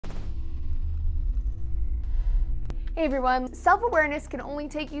Hey everyone, self-awareness can only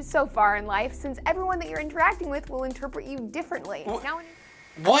take you so far in life since everyone that you're interacting with will interpret you differently.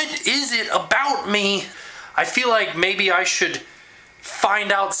 What is it about me? I feel like maybe I should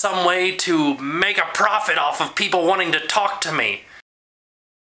find out some way to make a profit off of people wanting to talk to me.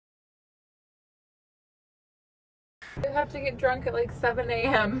 You have to get drunk at like 7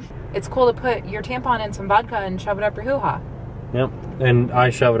 a.m. It's cool to put your tampon in some vodka and shove it up your hoo-ha. Yep, and I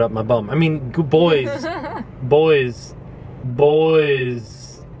shove it up my bum. I mean, boys,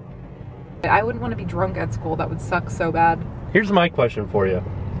 boys. I wouldn't want to be drunk at school. That would suck so bad. Here's my question for you.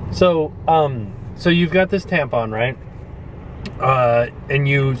 So you've got this tampon, right? And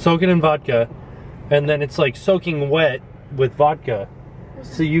you soak it in vodka, and then it's like soaking wet with vodka.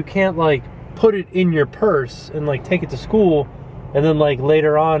 So you can't like put it in your purse and like take it to school, and then like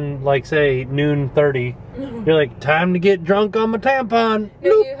later on, like say noon 30, you're like, time to get drunk on my tampon.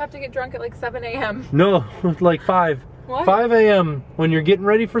 No, you have to get drunk at like 7 a.m. No, like 5. What? 5 a.m. when you're getting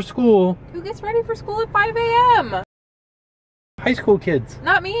ready for school. Who gets ready for school at 5 a.m.? High school kids.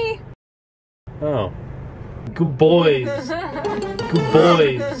 Not me. Oh. Good boys. Good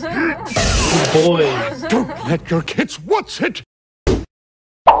boys. Good boys. Don't let your kids watch it!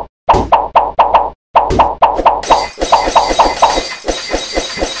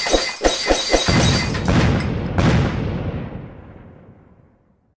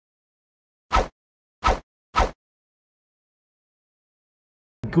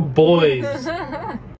 Good boys.